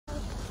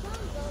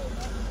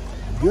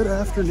Good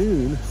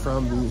afternoon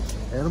from the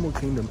Animal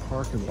Kingdom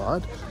parking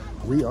lot.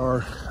 We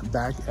are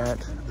back at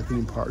the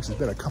theme parks. It's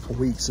been a couple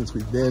weeks since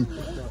we've been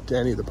to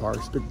any of the parks.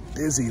 It's been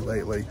busy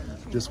lately,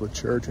 just with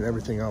church and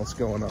everything else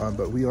going on,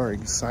 but we are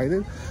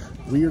excited.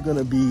 We are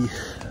gonna be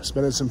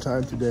spending some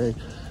time today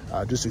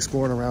just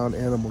exploring around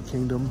Animal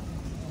Kingdom.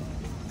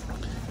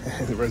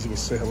 And Rosie will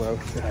say hello.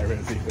 Hi,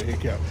 Rosie, there you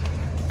go.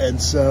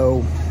 And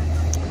so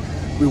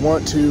we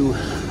want to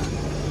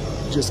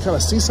just kind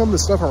of see some of the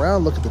stuff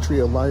around, look at the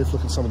Tree of Life,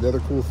 look at some of the other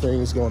cool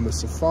things, go on the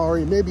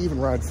safari, maybe even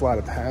ride Flight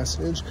of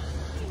Passage.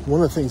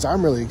 One of the things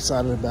I'm really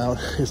excited about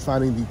is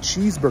finding the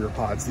cheeseburger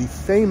pods, the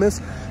famous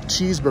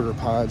cheeseburger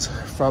pods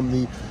from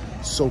the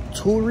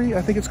Solturi,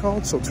 I think it's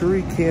called,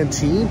 Solturi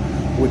Canteen,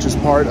 which is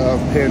part of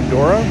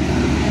Pandora.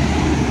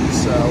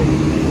 So,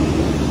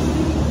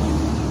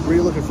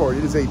 really looking forward.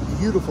 It is a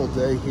beautiful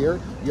day here.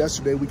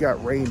 Yesterday we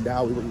got rained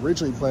out. We were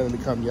originally planning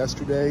to come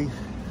yesterday,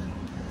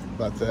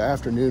 but the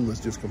afternoon was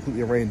just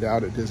completely rained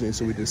out at Disney,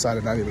 so we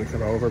decided not even to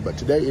come over. But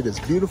today it is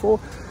beautiful.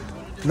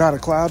 Not a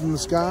cloud in the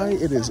sky.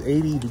 It is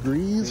 80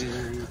 degrees,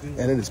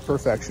 and it is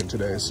perfection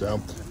today. So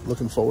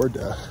looking forward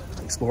to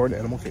exploring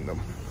Animal Kingdom.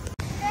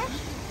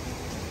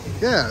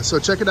 Yeah, so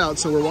check it out.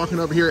 So we're walking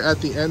over here at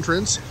the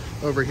entrance.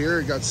 Over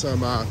here, got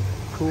some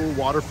cool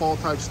waterfall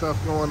type stuff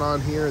going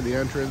on here in the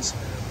entrance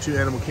to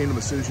Animal Kingdom.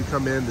 As soon as you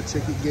come in, the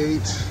ticket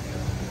gate.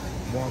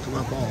 Walking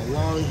up all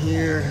along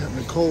here.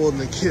 Nicole and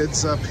the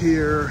kids up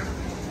here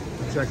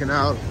checking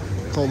out.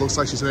 Nicole looks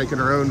like she's making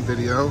her own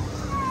video.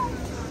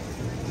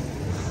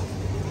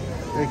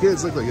 Hey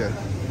kids, look good.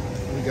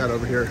 What we got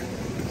over here?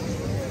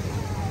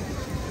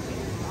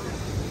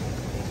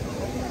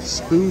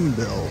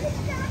 Spoonbill.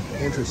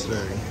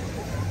 Interesting.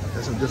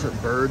 Got some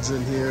different birds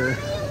in here.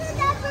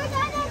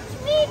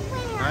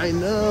 I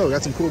know.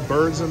 Got some cool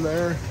birds in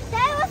there.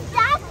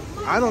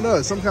 I don't know.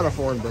 It's some kind of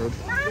foreign bird.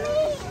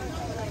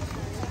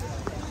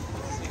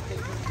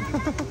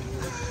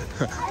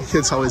 The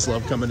kids always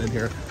love coming in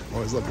here.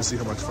 Always love to see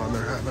how much fun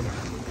they're having.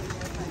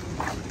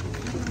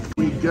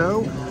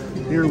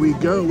 Here we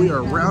go. We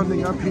are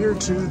rounding up here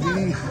to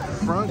the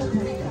front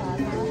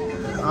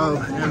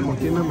of Animal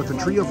Kingdom with the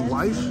Tree of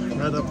Life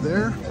right up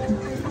there.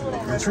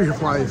 The Tree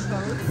of Life,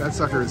 that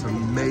sucker is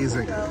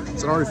amazing.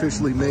 It's an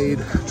artificially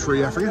made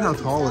tree. I forget how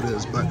tall it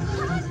is, but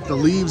the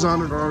leaves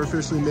on it are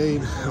artificially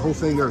made. The whole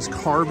thing, there's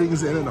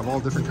carvings in it of all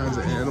different kinds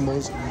of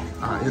animals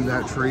in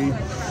that tree.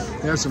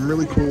 They have some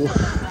really cool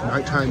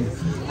nighttime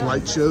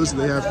light shows that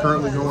they have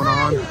currently going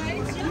on,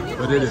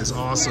 but it is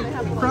awesome.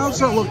 Crowds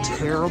don't look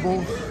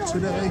terrible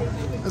today.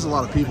 There's a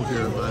lot of people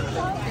here, but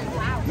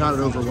not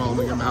an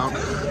overwhelming amount.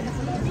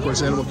 Of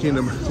course, Animal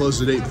Kingdom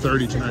closed at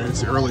 8:30 tonight.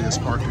 It's the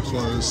earliest park to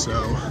close, so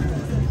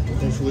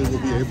hopefully we'll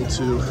be able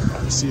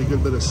to see a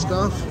good bit of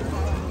stuff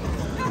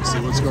and see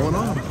what's going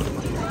on.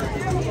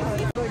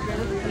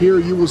 Here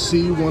you will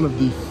see one of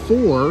the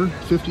 4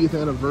 50th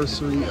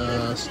anniversary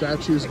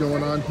statues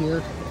going on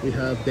here. We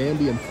have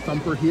Bambi and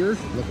Thumper here,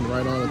 looking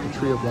right on at the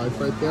Tree of Life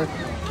right there.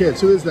 Kids,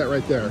 who is that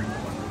right there?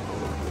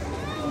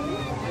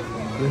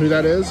 You know who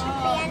that is?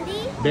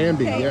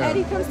 Bambi, okay, yeah.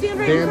 Eddie, come stand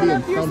right in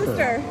front of your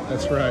sister.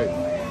 That's right.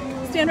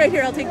 Stand right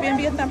here. I'll take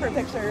Bambi and Thumper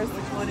pictures.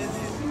 Which one is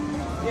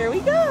it? Here we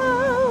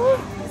go.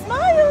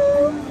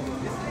 Smile.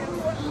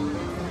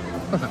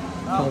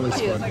 Always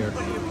fun here.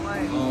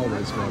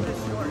 Always fun.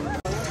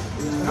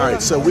 All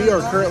right, so we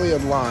are currently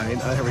in line.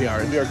 Here we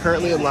are. We are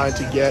currently in line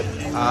to get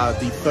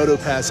the photo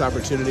pass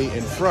opportunity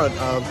in front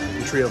of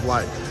the Tree of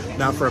Life.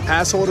 Now, for a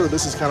pass holder,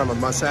 this is kind of a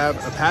must-have.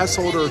 A pass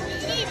holder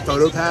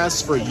photo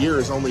pass for a year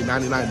is only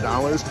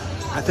 $99.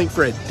 I think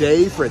for a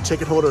day, for a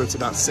ticket holder, it's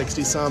about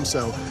 60-some.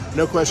 So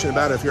no question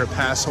about it, if you're a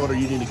pass holder,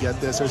 you need to get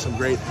this. There's some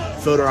great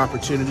photo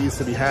opportunities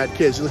to be had.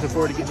 Kids, you looking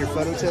forward to getting your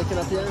photo taken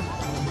up here?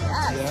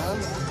 Yeah?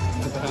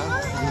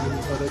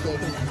 Photo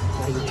taken?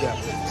 Yeah.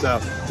 So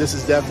this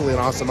is definitely an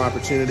awesome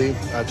opportunity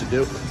to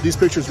do. These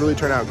pictures really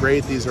turn out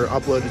great. These are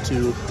uploaded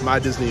to My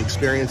Disney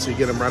Experience, so you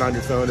get them right on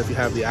your phone if you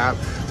have the app.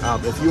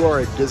 If you are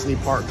a Disney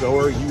park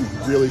goer, you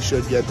really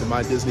should get the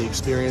My Disney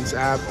Experience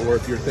app, or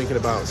if you're thinking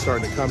about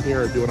starting to come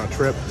here or doing a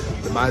trip,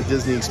 the My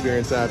Disney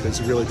Experience app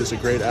is really just a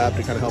great app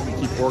to kind of help you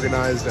keep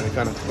organized, and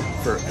kind of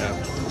for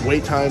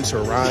wait times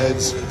for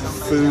rides,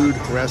 food,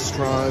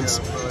 restaurants,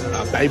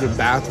 even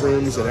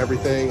bathrooms and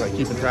everything, like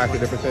keeping track of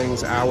different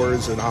things,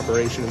 hours and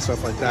operation and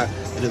stuff like that.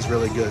 It is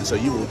really good, so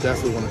you will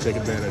definitely want to take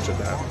advantage of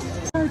that.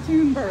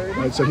 Cartoon bird.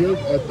 All right, so here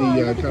at the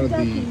kind of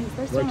the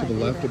right to the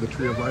left of the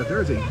Tree of Life,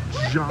 there is a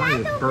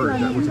giant bird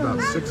that was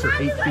about 6 or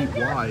 8 feet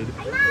wide,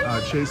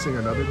 chasing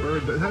another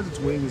bird, but it has its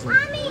wings like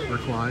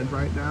reclined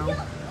right now.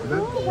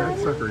 That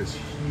sucker is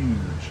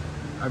huge.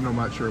 I'm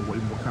not sure what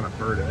kind of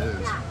bird it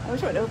is. I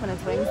wish it would open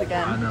its wings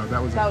again. I know,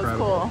 that was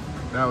incredible. Was cool.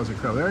 That was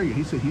incredible. There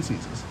he sees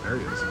us. There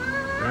he is.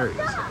 There he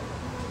is.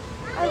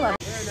 I love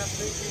it.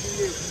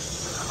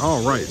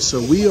 All right, so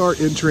we are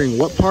entering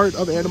what part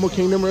of Animal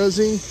Kingdom,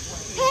 Rosie?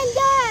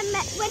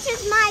 Pandora, which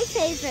is my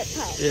favorite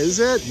part. Is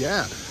it?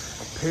 Yeah.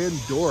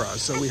 Pandora.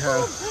 So we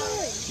have,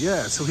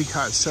 Yeah, so we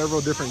got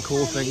several different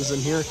cool things in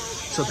here.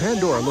 So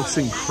Pandora looks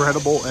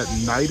incredible at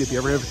night. If you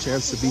ever have a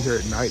chance to be here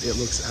at night, it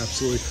looks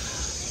absolutely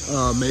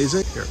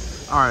amazing. Here.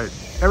 All right,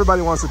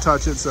 everybody wants to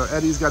touch it. So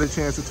Eddie's got a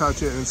chance to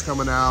touch it and it's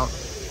coming out.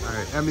 All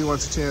right, Emmy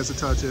wants a chance to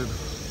touch it.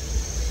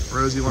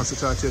 Rosie wants to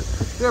touch it.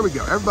 There we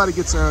go. Everybody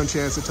gets their own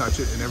chance to touch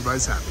it and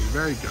everybody's happy.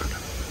 Very good.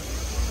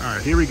 All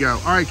right, here we go.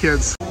 All right,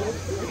 kids. All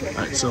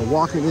right, so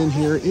walking in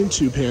here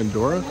into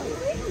Pandora.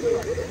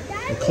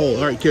 Nicole,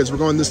 all right, kids, we're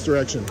going this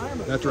direction,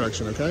 that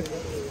direction, okay?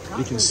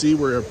 You can see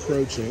we're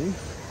approaching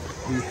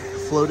the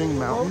floating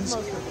mountains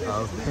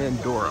of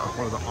Pandora,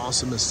 one of the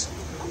awesomest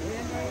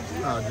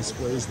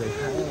displays they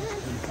have in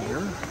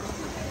here.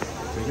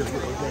 Take a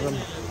look at them.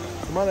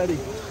 Come on, Eddie.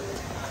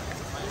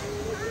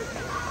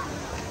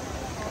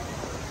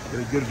 Get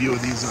a good view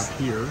of these up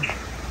here.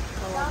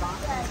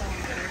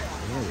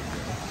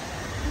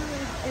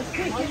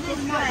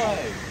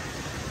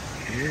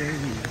 There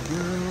we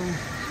go.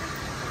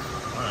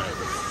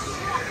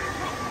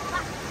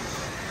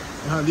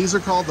 All right. These are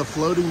called the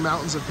Floating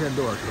Mountains of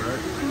Pandora,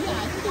 correct? Yeah,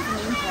 I think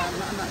it's named for them.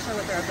 I'm not sure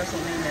what their official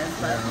name is,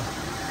 but...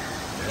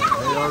 Yeah,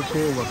 they are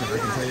cool looking, I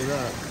can tell you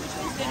that.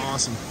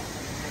 Awesome.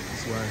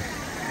 This way.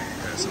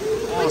 Yeah, some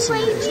awesome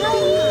looking stuff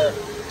over there.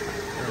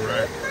 All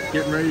right,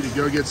 getting ready to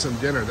go get some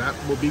dinner. That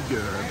will be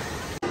good.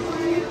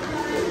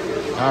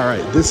 All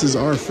right, this is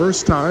our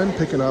first time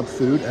picking up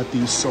food at the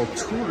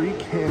Salturi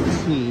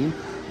Canteen.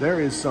 There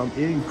is some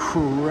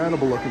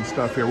incredible looking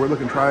stuff here. We're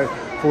looking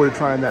forward to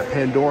trying that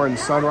Pandoran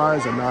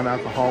Sunrise, a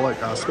non-alcoholic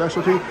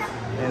specialty.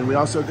 And we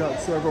also got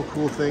several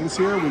cool things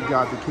here. We've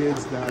got the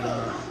kids that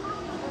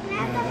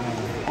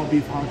all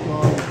beef hot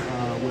dog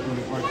with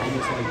like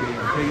almost like a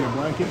pig in a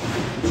blanket,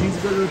 the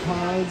cheeseburger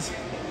pods,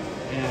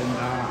 and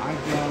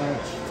I've got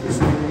this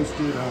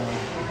roasted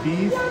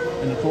beef,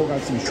 and Nicole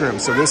got some shrimp.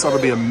 So this ought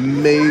to be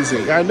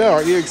amazing. I know,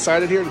 aren't you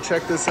excited here to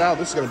check this out?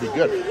 This is gonna be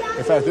good.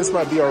 In fact, this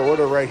might be our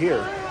order right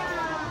here.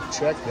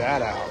 Check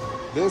that out.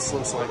 This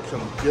looks like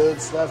some good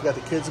stuff. Got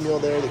the kids meal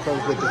there that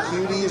comes with the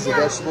cuties, the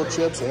vegetable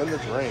chips, and the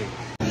drink.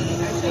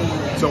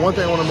 So one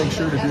thing I want to make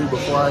sure to do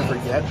before I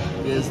forget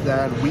is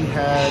that we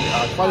had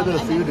quite a bit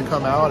of food to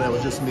come out. It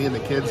was just me and the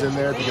kids in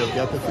there to go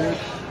get the food.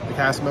 The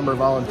cast member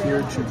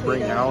volunteered to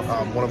bring out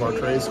one of our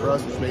trays for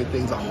us, which made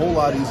things a whole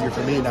lot easier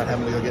for me, not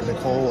having to go get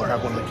Nicole or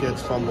have one of the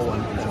kids fumble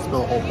and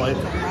spill a whole plate.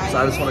 So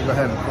I just want to go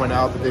ahead and point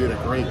out that they did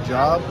a great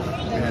job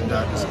and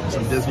just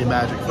some Disney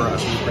magic for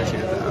us. We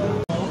appreciate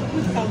that.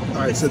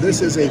 All right, so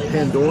this is a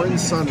Pandoran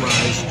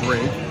Sunrise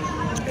drink,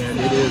 and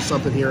it is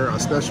something here, a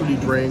specialty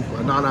drink,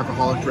 a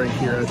non-alcoholic drink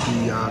here at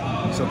the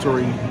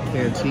Salturi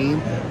Canteen.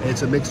 And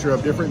it's a mixture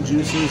of different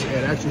juices,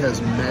 and actually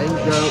has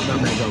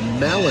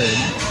melon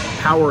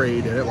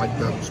Powerade in it, like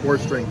the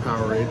sports drink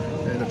Powerade.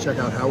 And check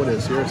out how it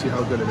is here, see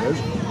how good it is.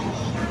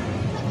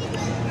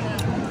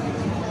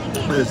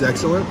 It is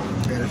excellent.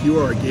 And if you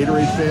are a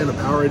Gatorade fan, a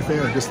Powerade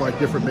fan, or just like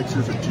different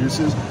mixtures of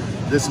juices,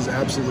 this is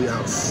absolutely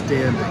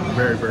outstanding.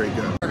 Very, very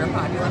good.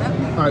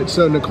 All right,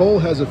 so Nicole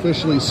has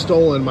officially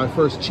stolen my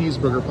first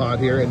cheeseburger pod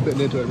here and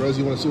bitten into it.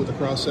 Rosie, you want to see what the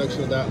cross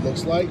section of that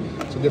looks like?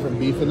 Some different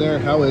beef in there.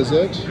 How is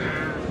it? It's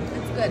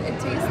good. It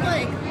tastes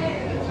like...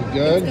 Is it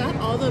good? It's got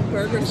all the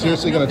burger stuff.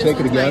 Seriously going to take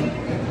it again?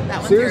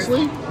 That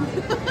Seriously?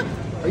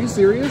 Are you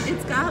serious?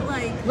 It's got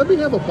like... Let me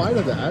have a bite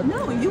of that.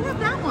 No, you have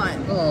that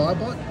one. Oh, I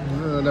bought...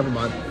 never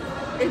mind.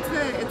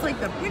 It's like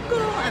the pickle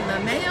and the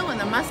mayo and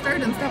the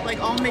mustard and stuff like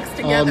all mixed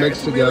together. All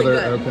mixed together.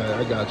 Really okay,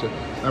 I got you.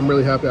 I'm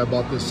really happy I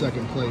bought this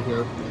second plate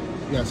here.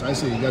 Yes, I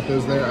see. You got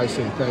those there? I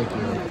see. Thank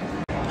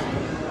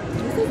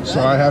you.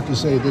 So I have to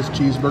say this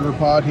cheeseburger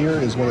pod here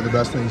is one of the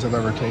best things I've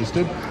ever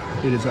tasted.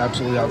 It is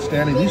absolutely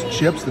outstanding. These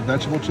chips, the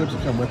vegetable chips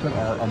that come with it,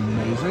 are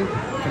amazing.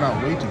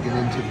 Cannot wait to get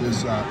into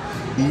this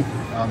beef,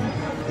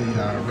 the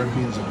red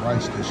beans and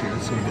rice dish here.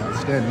 It's going to be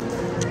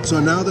outstanding. So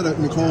now that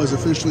Nicole has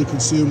officially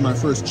consumed my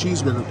first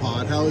cheeseburger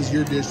pod, how is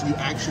your dish you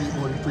actually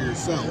ordered for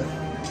yourself?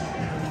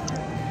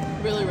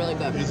 Really, really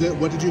good. Is it?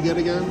 What did you get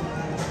again?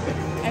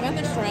 I got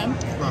the shrimp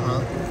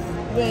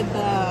with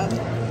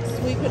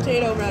sweet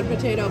potato, red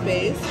potato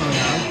base.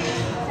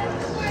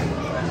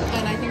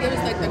 And I think it was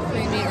like the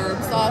creamy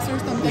herb sauce or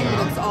something.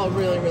 But it's all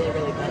really, really,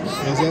 really good.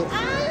 Is it?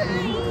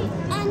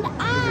 And I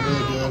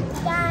really good.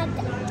 got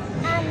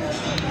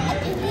a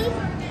piggy.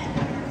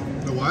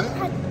 The what?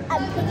 A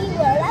piggy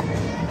roll up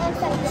and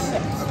some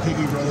chips. A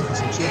piggy roll up and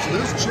some chips.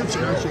 Those chips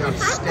are actually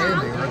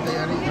outstanding, aren't they,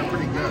 Eddie? They're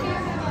pretty good.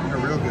 They're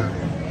real good.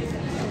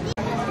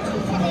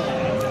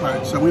 All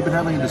right, so we've been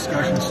having a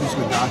discussion since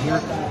we got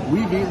here.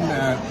 We've eaten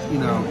at,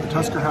 the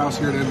Tusker House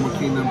here at Animal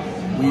Kingdom.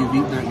 We've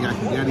eaten at Yak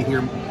and Yeti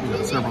here,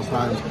 several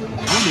times.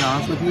 I'll be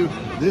honest with you,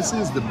 this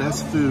is the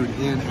best food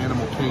in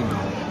Animal Kingdom.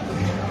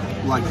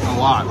 Like a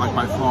lot, like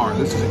by far.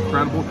 This is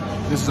incredible.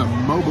 This is a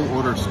mobile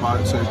order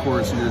spot, so of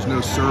course there's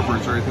no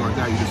servers or anything like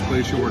that. You just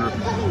place your order.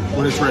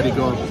 When it's ready,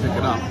 go up and pick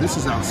it up. This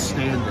is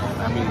outstanding.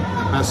 I mean,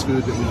 the best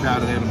food that we've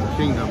had at Animal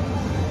Kingdom.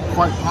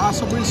 Quite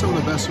possibly some of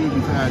the best food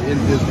we've had in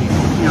Disney,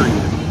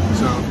 period.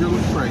 So if you're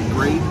looking for a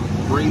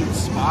great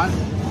spot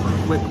for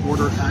quick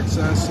order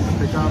access and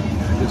pick up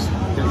and just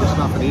get your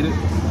stuff and eat it,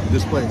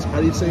 this place. How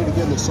do you say it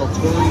again? The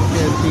Saltori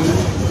Canteen.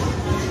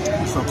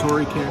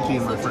 Saltori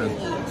Canteen, my friend.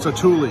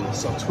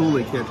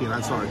 Saltuli Canteen.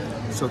 I'm sorry.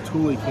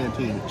 Saltuli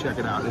Canteen. Check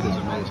it out. It is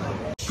amazing.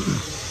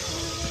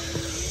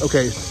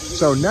 Okay,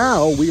 so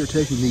now we are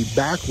taking the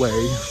back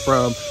way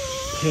from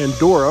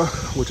Pandora,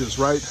 which is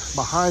right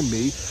behind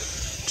me,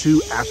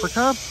 to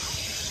Africa.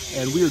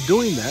 And we are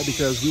doing that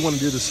because we want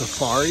to do the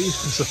safari.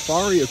 The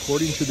safari,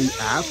 according to the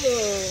app,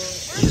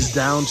 is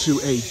down to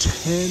a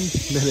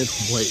 10-minute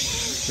wait.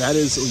 That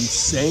is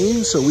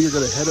insane. So we are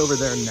going to head over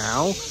there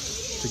now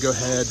to go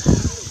ahead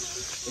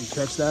and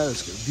catch that.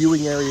 It's a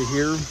viewing area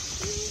here.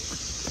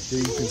 Here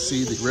you can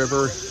see the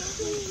river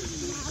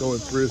going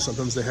through.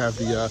 Sometimes they have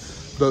the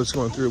boats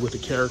going through with the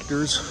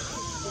characters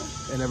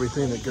and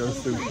everything that goes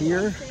through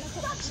here.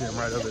 See them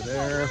right over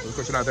there. Of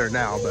course, they're not there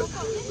now, but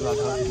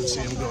you can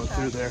see them going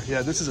through there.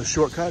 Yeah, this is a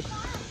shortcut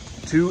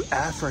to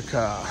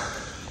Africa.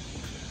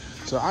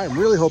 So I am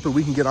really hoping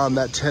we can get on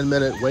that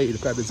 10-minute wait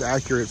if that is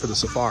accurate for the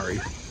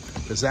safari,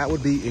 because that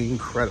would be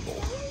incredible.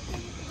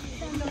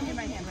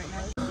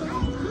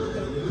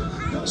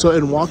 So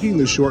in walking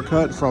the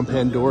shortcut from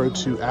Pandora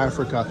to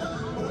Africa,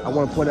 I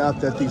want to point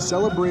out that the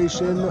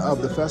celebration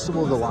of the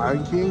Festival of the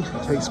Lion King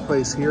takes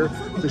place here.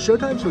 The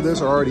showtimes for this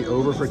are already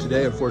over for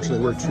today. Unfortunately,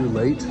 we're too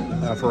late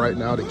for right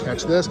now to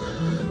catch this.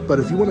 But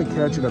if you want to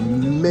catch an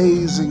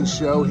amazing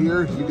show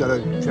here, you got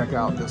to check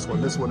out this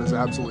one. This one is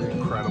absolutely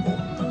incredible.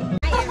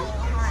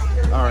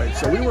 All right,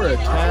 so we were a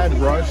tad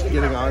rushed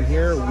getting on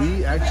here.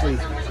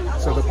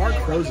 So the park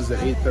closes at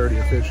 8:30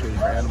 officially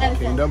for Animal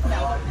Kingdom.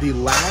 The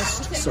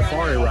last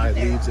safari ride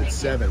leaves at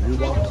 7. We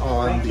walked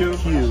on the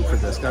queue for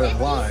this, got in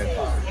line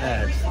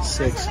at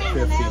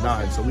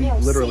 6:59. So we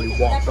literally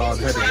walked on,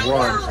 had to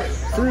run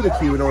through the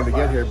queue in order to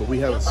get here, but we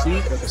have a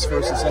seat at this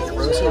first and second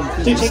row. So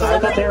do take a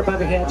look up there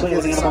above your head,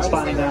 please. The animal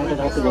spotting ground and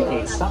help to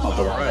locate some of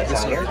the lions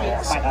out here.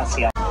 Might not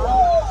see all.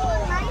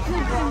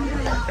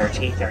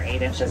 13 or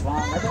 8 inches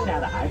long. They're made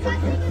out of ivory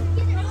here.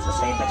 It's the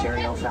same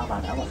material found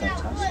on elephant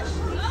tusks.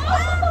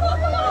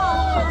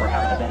 Like we're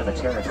having a bit of a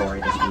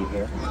territory dispute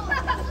here.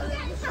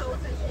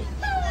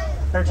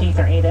 13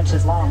 or 8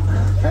 inches long.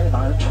 Very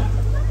large.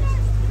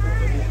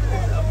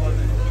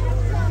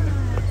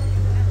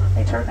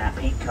 They turn that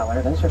pink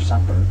color. Those are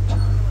sunbirds.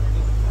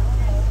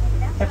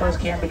 Hippos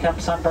can become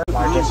sunbird.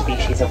 Largest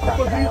species of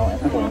crocodile in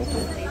the world.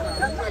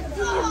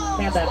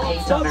 They have that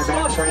paint on their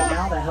backs right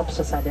now that helps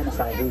us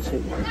identify who's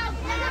who.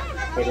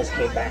 They just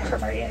came back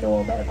from our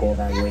annual medical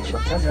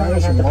evaluations. That's why they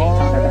have the paint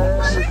on their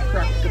backs.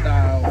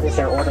 That is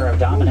their order of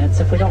dominance.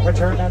 If we don't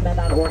return them in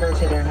that order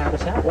to their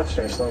habitat, which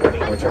they're slowly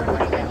being returned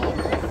right now,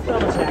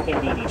 they'll attack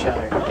and eat each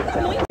other.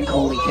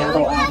 Collie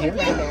cattle out here.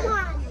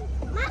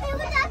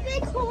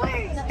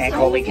 And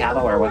Collie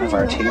cattle are one of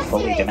our 2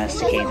 fully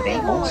domesticated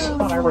animals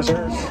on our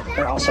reserve.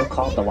 They're also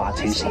called the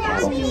Watusi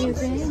cattle,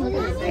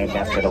 named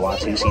after the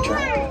Watusi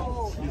tribe.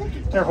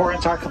 Their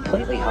horns are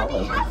completely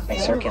hollow. They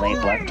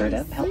circulate blood through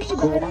them, helps to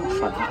cool them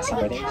off on hot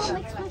summer days.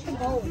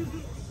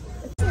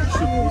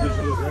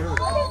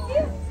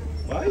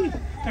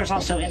 There's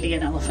also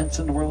Indian elephants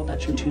in the world.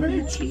 That's your 2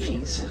 main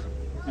species.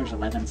 There's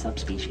 11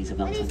 subspecies of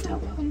elephant.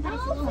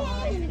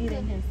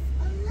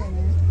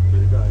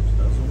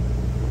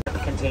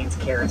 It contains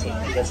keratin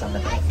that gives them the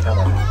pink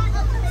color.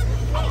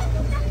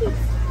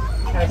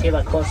 And if you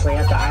look closely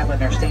at the island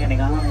they're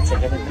standing on, it's a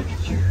hidden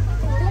picture.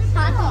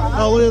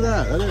 Oh, look at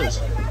that. That is.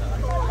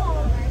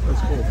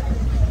 That's cool.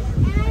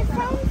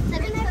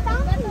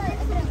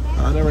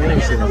 I never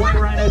noticed We're in the that. white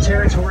rhino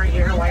territory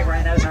here. White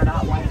rhinos are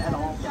not white at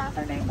all.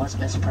 Their name was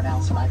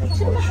mispronounced by the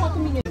English.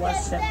 It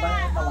was Simba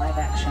in the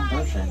live-action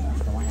version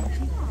of the Lion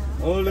King.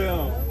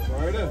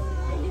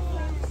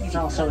 He's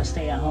also a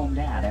stay-at-home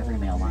dad. Every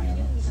male lion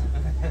is.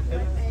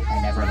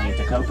 They never leave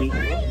the copy.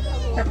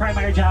 Their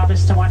primary job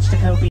is to watch the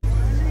copy.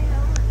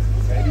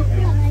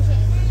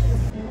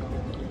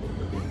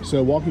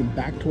 So walking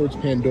back towards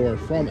Pandora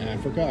from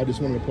Africa, I just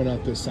wanted to point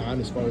out this sign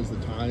as far as the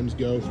times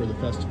go for the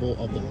Festival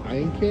of the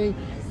Lion King.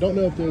 Don't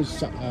know if those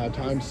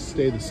times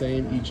stay the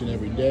same each and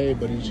every day,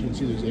 but as you can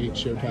see, there's 8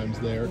 show times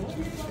there.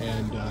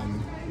 And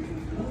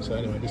so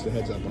anyway, just a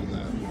heads up on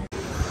that.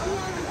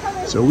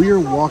 So we are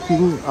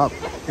walking up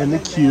in the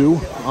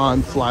queue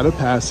on Flight of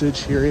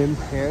Passage here in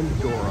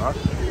Pandora.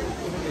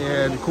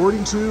 And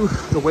according to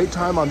the wait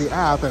time on the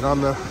app and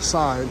on the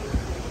sign,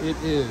 it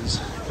is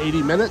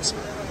 80 minutes.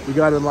 We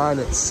got in line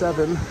at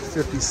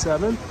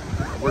 7:57.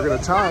 We're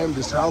gonna time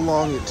just how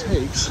long it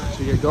takes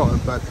to get going,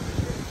 but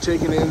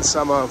taking in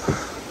some of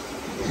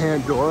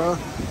Pandora.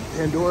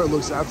 Pandora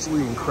looks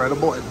absolutely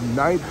incredible at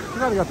night. We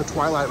kind of got the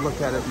twilight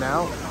look at it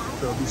now,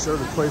 so we'll be sure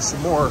to play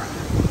some more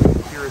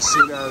here as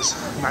soon as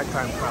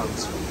nighttime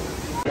comes.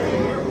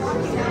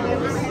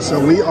 So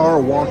we are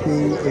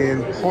walking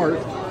in part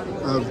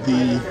of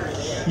the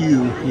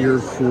queue here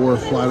for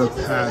Flight of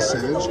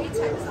Passage.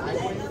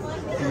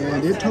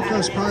 And it took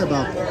us probably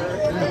about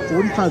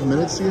 45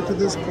 minutes to get to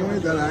this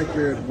point. That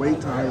accurate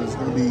wait time is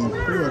going to be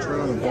pretty much right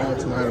on the ball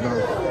tonight,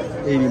 about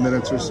 80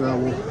 minutes or so.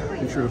 We'll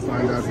be sure to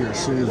find out here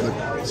soon.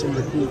 But some of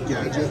the cool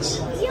gadgets.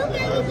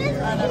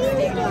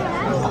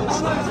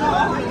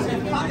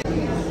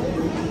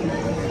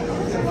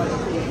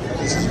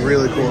 This is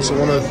really cool. So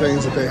one of the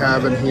things that they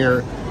have in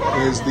here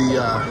is the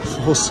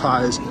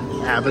full-size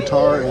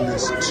avatar in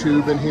this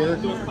tube in here.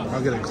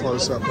 I'll get a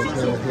close-up of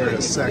him here in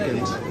a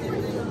second. Oh,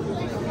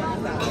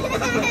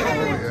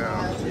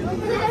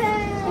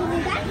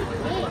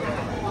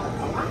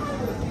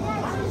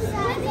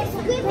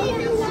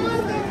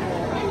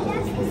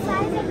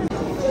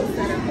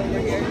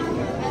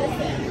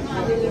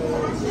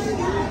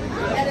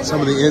 yeah. Some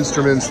of the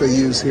instruments they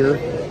use here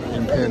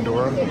in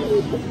Pandora.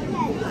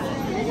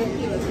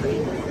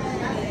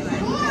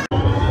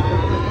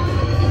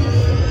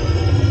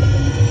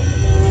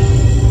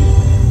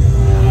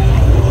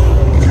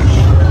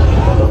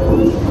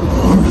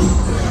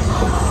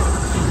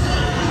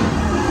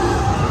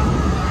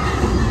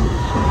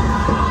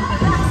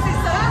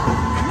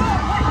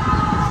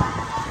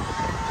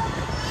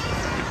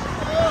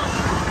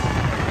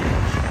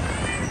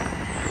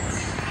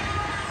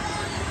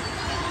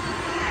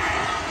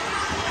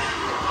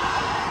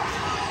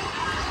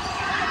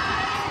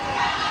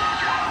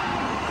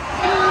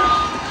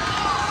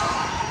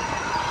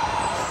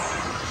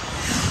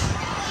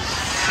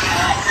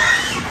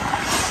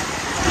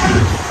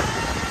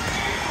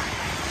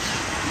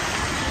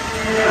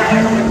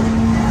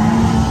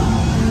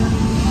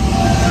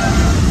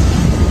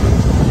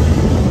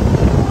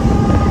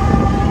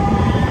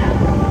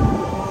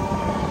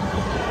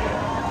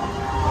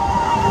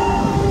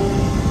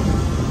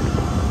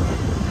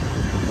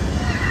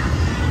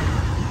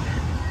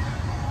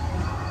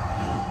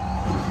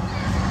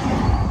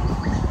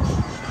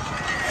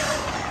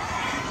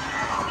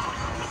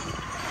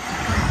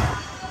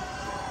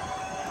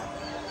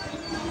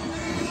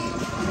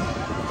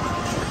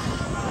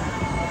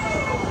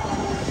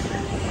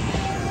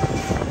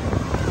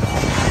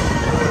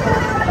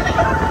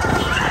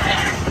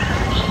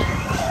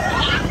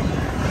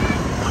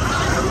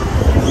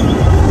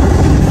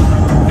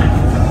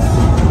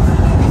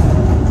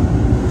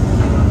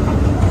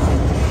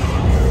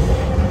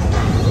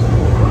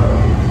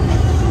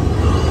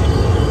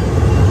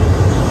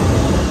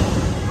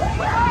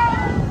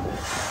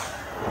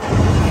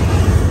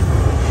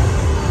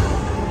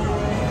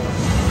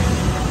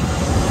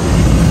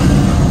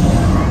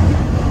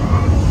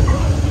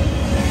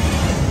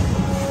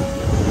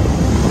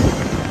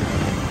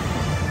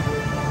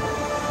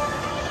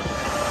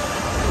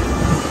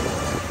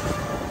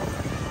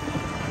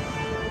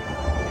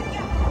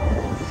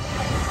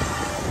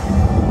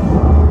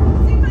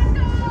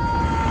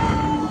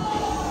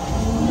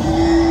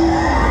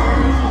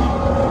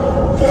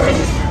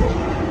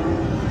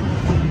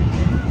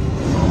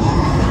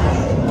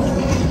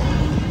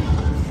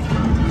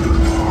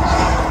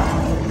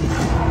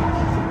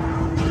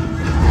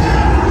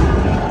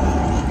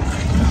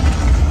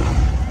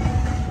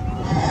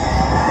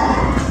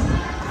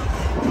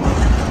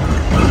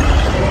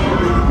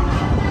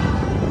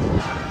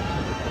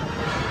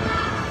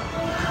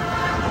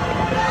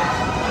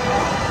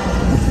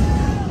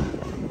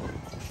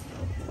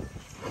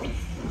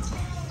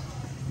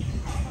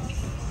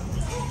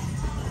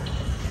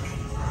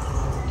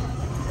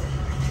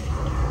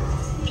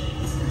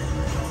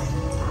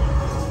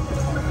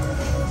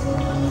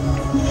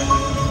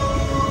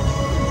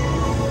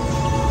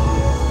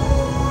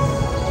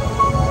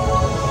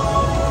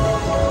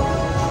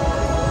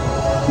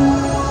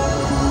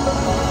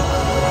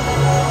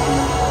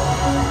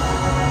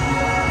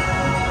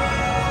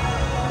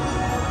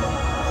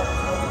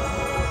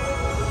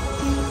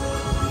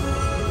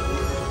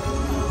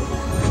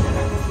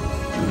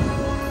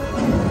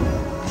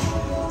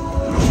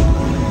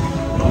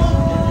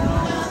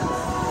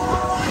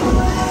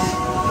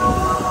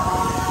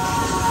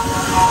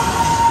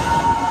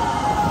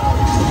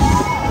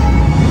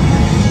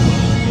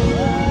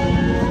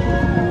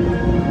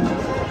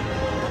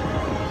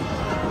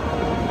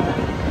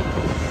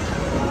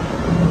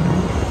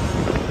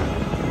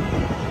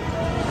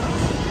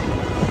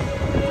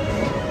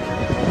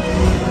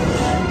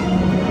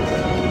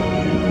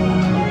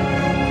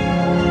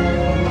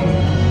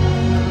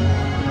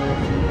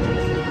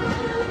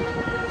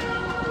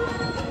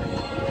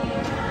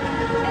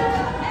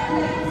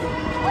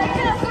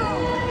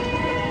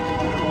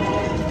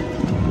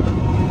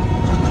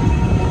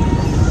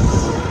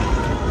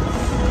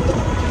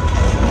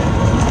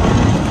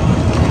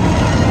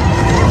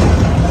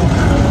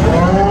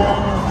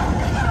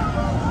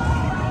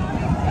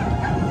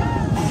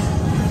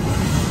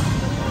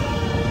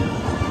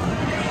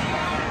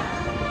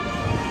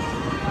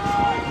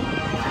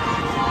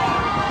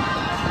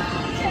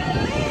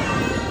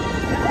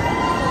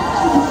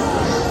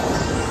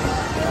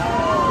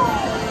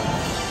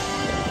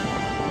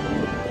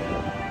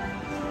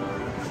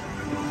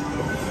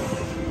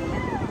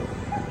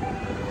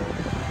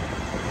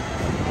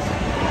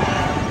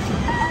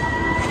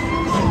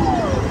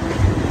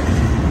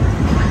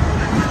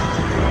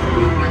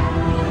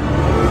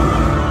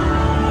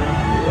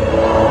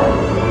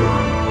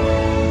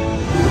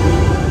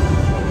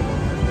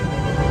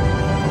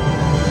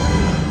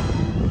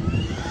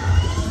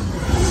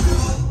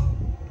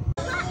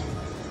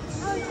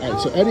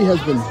 So Eddie has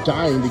been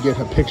dying to get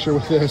a picture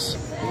with this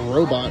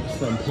robot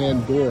from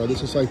Pandora.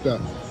 This is like the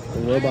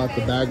robot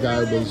the bad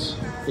guy was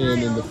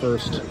in the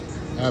first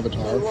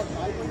Avatar.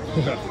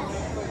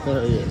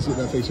 There he is. See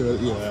that picture?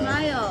 Yeah.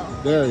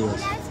 Smile. There he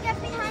is.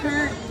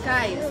 Turn,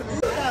 guys.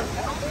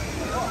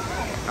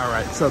 All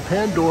right, so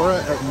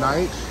Pandora at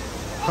night,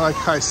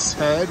 like I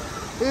said,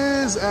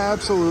 is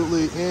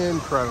absolutely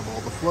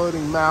incredible. The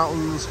floating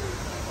mountains,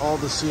 all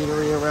the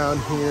scenery around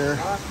here.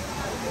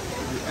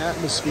 The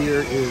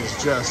atmosphere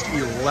is just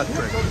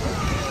electric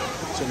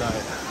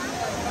tonight.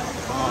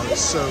 Oh,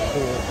 it's so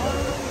cool.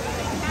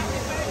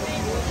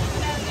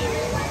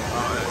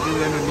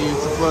 Even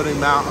underneath the floating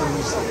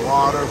mountains, the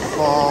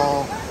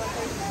waterfall.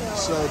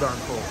 So darn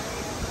cool.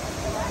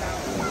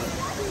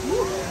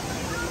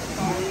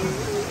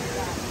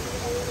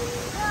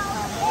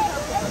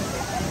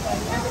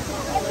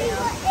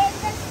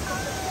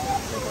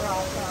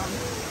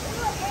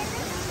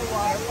 The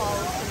waterfall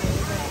is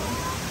amazing.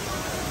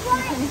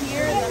 You can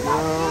hear the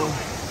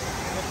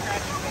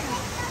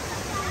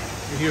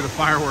You hear the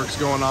fireworks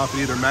going off at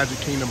either Magic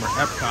Kingdom or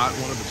Epcot,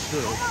 one of the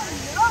two.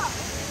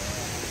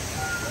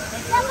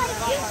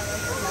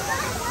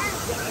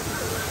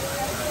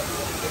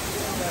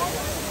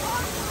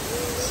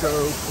 So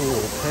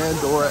cool.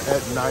 Pandora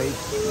at night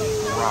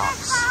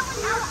rocks.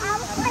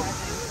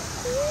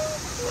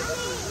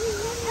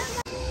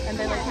 And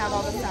they like have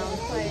all the sounds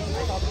playing,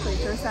 like all the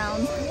creature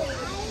sounds.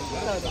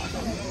 That was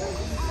awesome.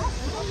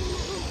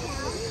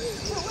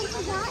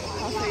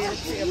 I'll show you the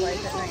tree of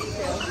life at night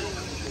too.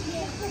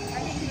 I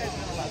think you guys are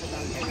gonna love it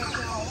down here.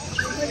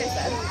 Like I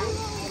said.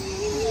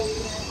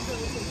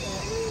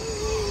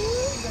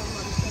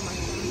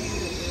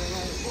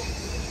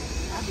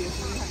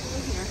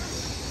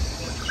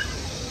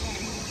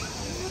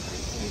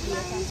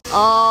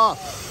 Ah,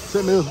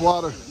 hit me with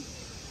water.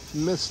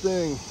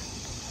 Misting.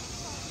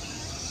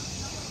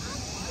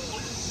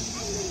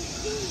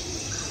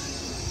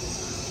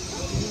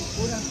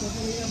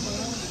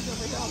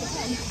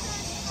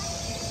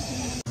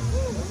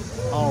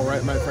 All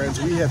right, my friends,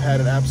 we have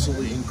had an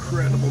absolutely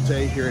incredible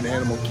day here in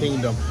Animal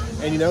Kingdom.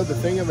 And you know, the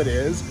thing of it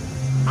is,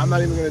 I'm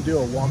not even going to do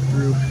a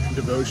walkthrough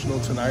devotional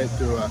tonight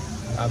through a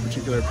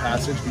particular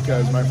passage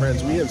because, my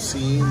friends, we have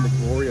seen the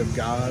glory of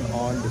God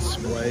on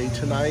display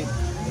tonight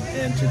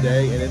and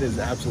today, and it is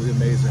absolutely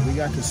amazing. We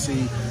got to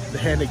see the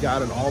hand of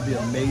God and all the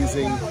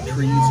amazing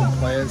trees and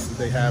plants that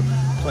they have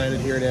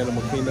planted here in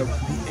Animal Kingdom.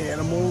 The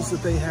animals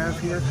that they have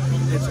here,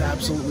 it's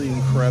absolutely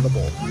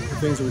incredible. The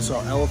things that we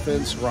saw: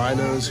 elephants,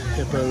 rhinos,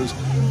 hippos,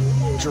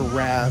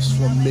 giraffes,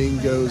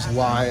 flamingos,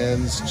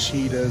 lions,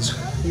 cheetahs,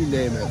 you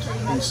name it.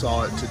 We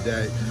saw it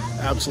today.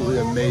 Absolutely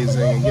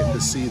amazing, and getting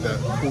to see the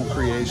cool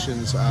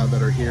creations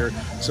that are here.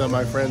 So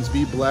my friends,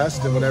 be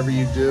blessed, and whatever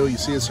you do, you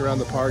see us around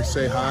the park,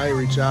 say hi,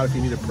 reach out if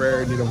you need a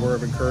prayer, need a word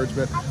of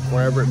encouragement,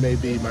 wherever it may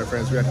be. My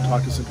friends, we got to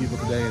talk to some people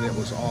today, and it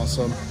was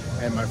awesome.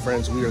 And my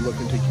friends, we are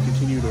looking to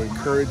continue to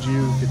encourage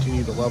you,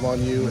 continue to love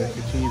on you, and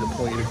continue to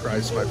point you to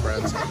Christ, my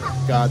friends.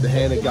 God, the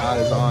hand of God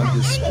is on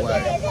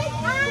display.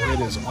 It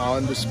is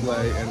on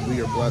display, and we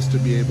are blessed to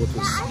be able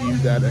to view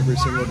that every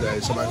single day.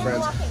 So my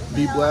friends,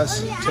 be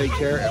blessed, take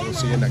care, and we'll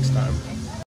see you next time.